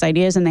with 6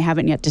 ideas and they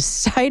haven't yet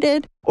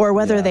decided, or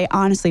whether they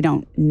honestly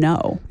don't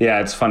know.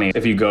 Yeah, it's funny.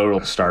 If you go to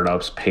a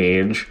startup's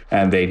page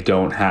and they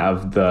don't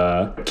have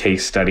the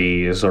case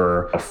studies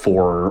or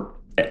for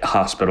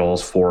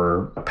hospitals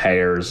for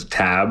payers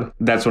tab,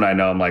 that's when I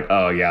know I'm like,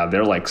 oh yeah,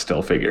 they're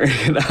still figuring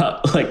it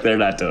out. They're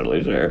not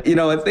totally sure.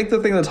 I think the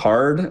thing that's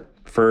hard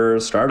for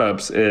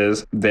startups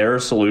is their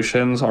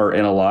solutions are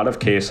in a lot of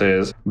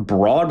cases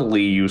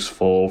broadly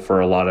useful for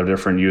a lot of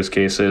different use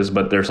cases,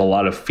 but there's a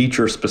lot of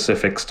feature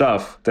specific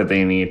stuff that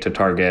they need to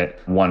target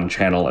one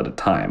channel at a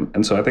time.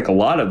 And so I think a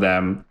lot of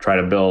them try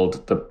to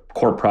build the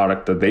core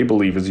product that they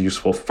believe is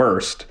useful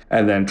first,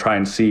 and then try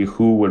and see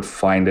who would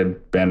find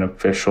it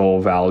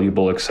beneficial,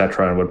 valuable,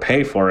 etc., and would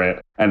pay for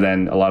it. And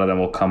then a lot of them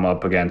will come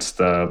up against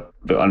the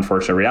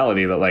unfortunate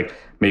reality that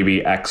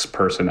maybe X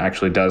person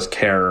actually does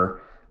care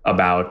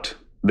about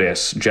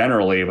this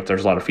generally, but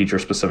there's a lot of feature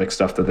specific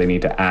stuff that they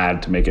need to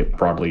add to make it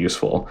broadly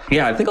useful.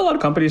 Yeah, I think a lot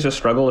of companies just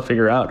struggle to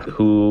figure out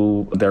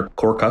who their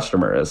core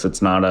customer is.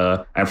 It's not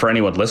and for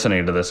anyone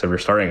listening to this, if you're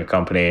starting a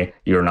company,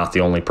 you're not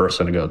the only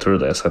person to go through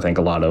this. I think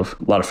a lot of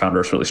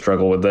founders really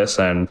struggle with this,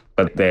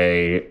 but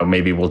they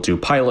maybe will do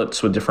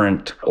pilots with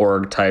different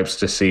org types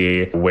to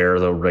see where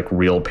the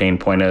real pain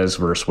point is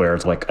versus where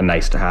it's a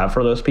nice to have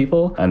for those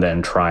people, and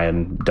then try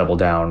and double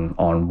down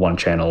on one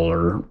channel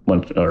or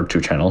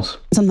 2 channels.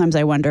 Sometimes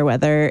I wonder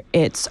whether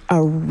it's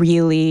a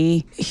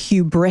really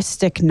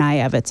hubristic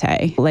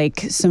naivete,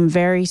 some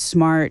very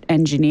smart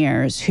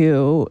engineers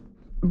who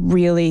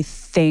really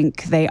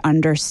think they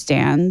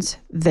understand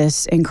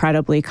this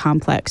incredibly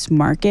complex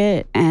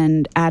market,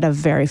 and at a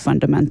very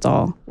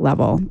fundamental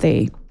level,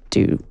 they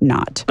do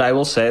not. I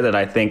will say that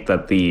I think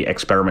that the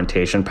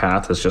experimentation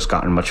path has just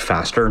gotten much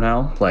faster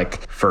now,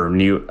 for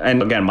new,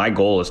 and again, my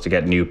goal is to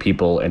get new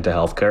people into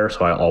healthcare.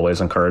 So I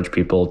always encourage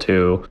people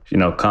to,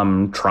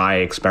 come try,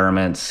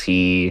 experiment,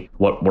 see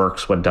what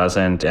works, what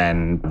doesn't,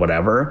 and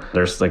whatever.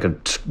 There's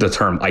the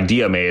term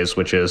idea maze,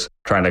 which is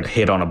trying to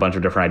hit on a bunch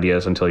of different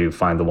ideas until you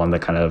find the one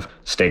that kind of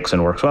sticks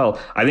and works well.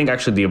 I think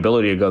actually the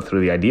ability to go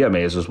through the idea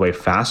maze is way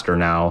faster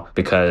now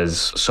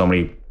because so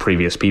many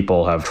previous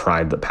people have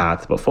tried the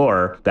path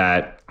before,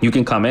 that you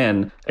can come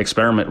in,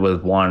 experiment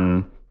with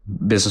one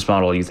business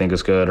model you think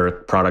is good or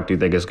product you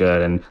think is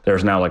good, and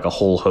there's now a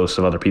whole host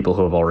of other people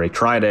who have already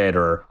tried it,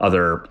 or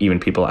other even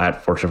people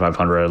at Fortune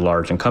 500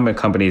 large incumbent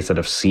companies that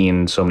have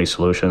seen so many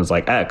solutions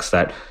like X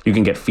that you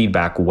can get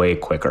feedback way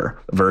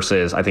quicker,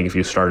 versus I think if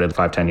you started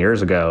 5-10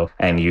 years ago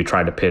and you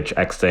tried to pitch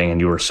X thing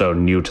and you were so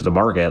new to the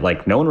market,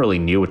 no one really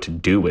knew what to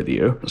do with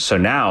you. So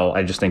now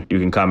I just think you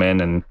can come in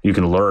and you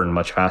can learn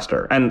much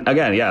faster. And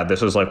again, yeah,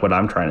 this is what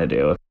I'm trying to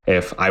do.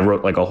 If I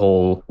wrote a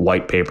whole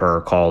white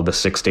paper called The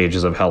 6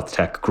 Stages of Health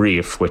Tech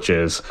Grief, which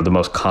is the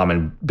most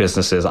common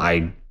businesses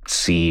I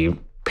see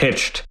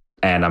pitched,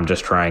 and I'm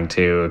just trying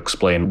to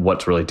explain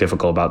what's really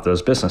difficult about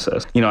those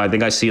businesses. I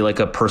think I see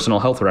a personal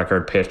health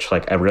record pitch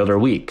every other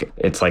week.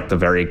 It's the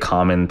very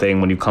common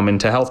thing when you come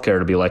into healthcare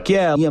to be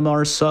yeah,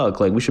 EMRs suck.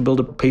 We should build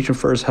a patient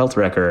first health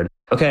record.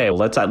 Okay, well,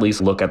 let's at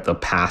least look at the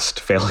past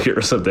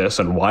failures of this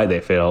and why they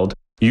failed.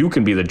 You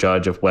can be the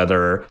judge of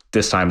whether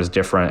this time is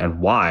different and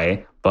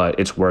why, but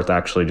it's worth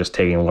actually just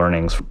taking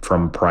learnings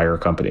from prior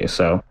companies.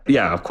 So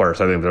yeah, of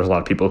course, I think there's a lot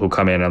of people who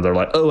come in and they're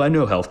oh, I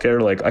know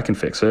healthcare, I can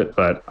fix it.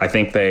 But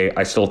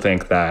I still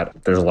think that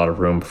there's a lot of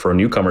room for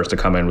newcomers to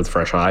come in with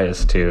fresh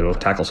eyes to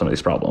tackle some of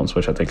these problems,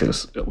 which I think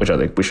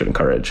we should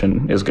encourage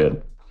and is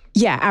good.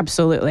 Yeah,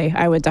 absolutely.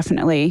 I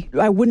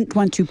wouldn't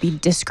want to be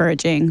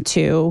discouraging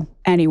to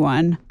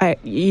anyone.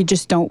 You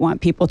just don't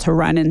want people to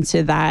run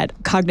into that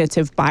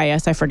cognitive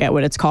bias. I forget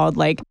what it's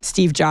called.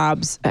 Steve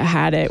Jobs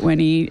had it when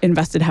he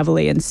invested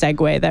heavily in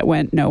Segway that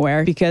went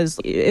nowhere, because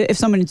if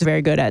someone is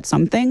very good at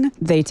something,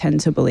 they tend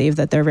to believe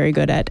that they're very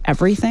good at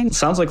everything. It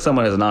sounds like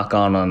someone has not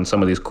gone on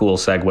some of these cool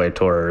Segway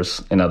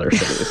tours in other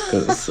cities,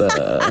 because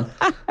I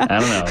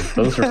don't know,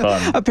 those are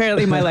fun.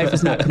 Apparently my life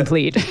is not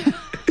complete.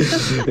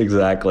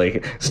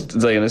 Exactly.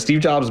 Steve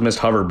Jobs missed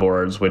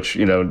hoverboards, which,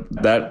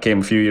 that came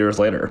a few years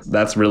later.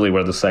 That's really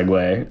where the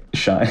Segway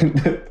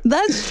shined.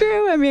 That's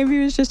true. Maybe he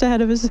was just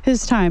ahead of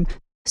his time.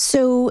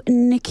 So,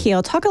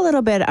 Nikhil, talk a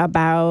little bit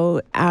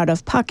about Out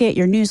of Pocket,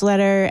 your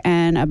newsletter,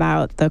 and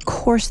about the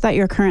course that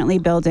you're currently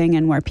building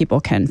and where people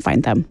can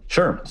find them.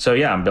 Sure. So,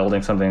 I'm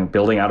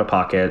building Out of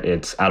Pocket.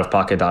 It's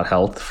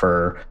outofpocket.health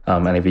for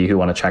any of you who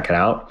want to check it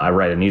out. I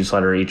write a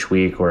newsletter each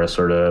week where I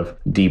sort of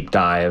deep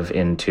dive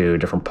into a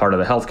different part of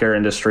the healthcare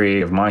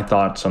industry, of my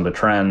thoughts on the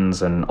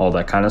trends and all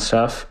that kind of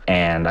stuff.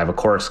 And I have a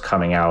course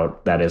coming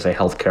out that is a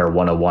Healthcare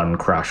 101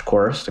 crash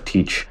course to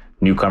teach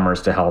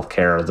newcomers to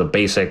healthcare the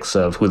basics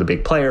of who the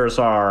big players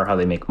are, how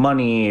they make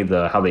money,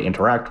 how they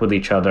interact with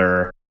each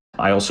other.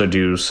 I also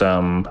do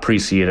some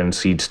pre-seed and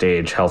seed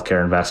stage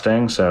healthcare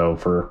investing. So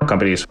for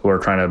companies who are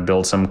trying to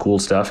build some cool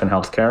stuff in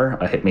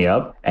healthcare, hit me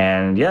up.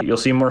 And you'll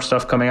see more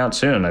stuff coming out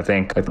soon. I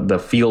think the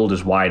field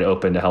is wide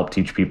open to help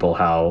teach people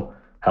how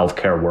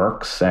healthcare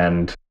works.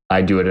 And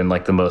I do it in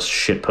the most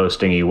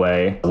shitposting-y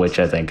way, which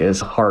I think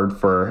is hard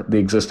for the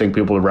existing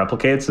people to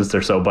replicate since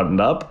they're so buttoned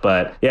up.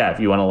 But if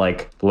you want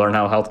to learn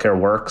how healthcare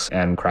works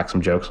and crack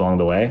some jokes along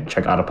the way,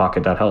 check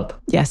outofpocket.health.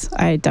 Yes,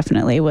 I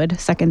definitely would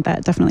second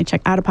that. Definitely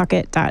check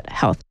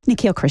outofpocket.health.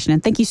 Nikhil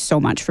Krishnan, thank you so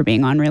much for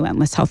being on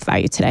Relentless Health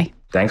Value today.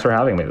 Thanks for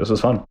having me. This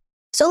was fun.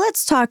 So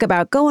let's talk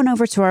about going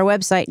over to our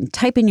website and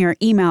typing your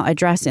email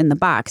address in the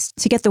box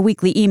to get the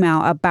weekly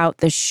email about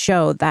the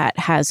show that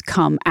has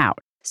come out.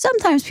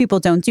 Sometimes people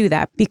don't do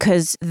that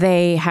because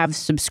they have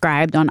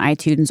subscribed on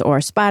iTunes or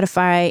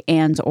Spotify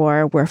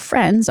or we're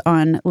friends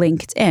on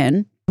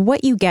LinkedIn.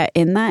 What you get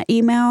in that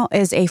email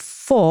is a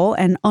full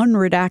and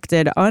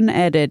unredacted,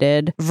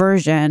 unedited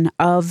version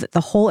of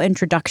the whole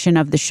introduction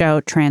of the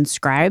show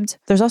transcribed.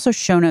 There's also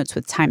show notes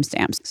with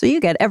timestamps. So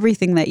you get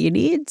everything that you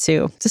need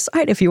to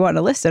decide if you want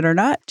to listen or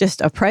not,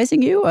 just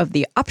apprising you of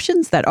the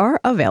options that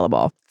are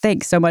available.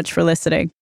 Thanks so much for listening.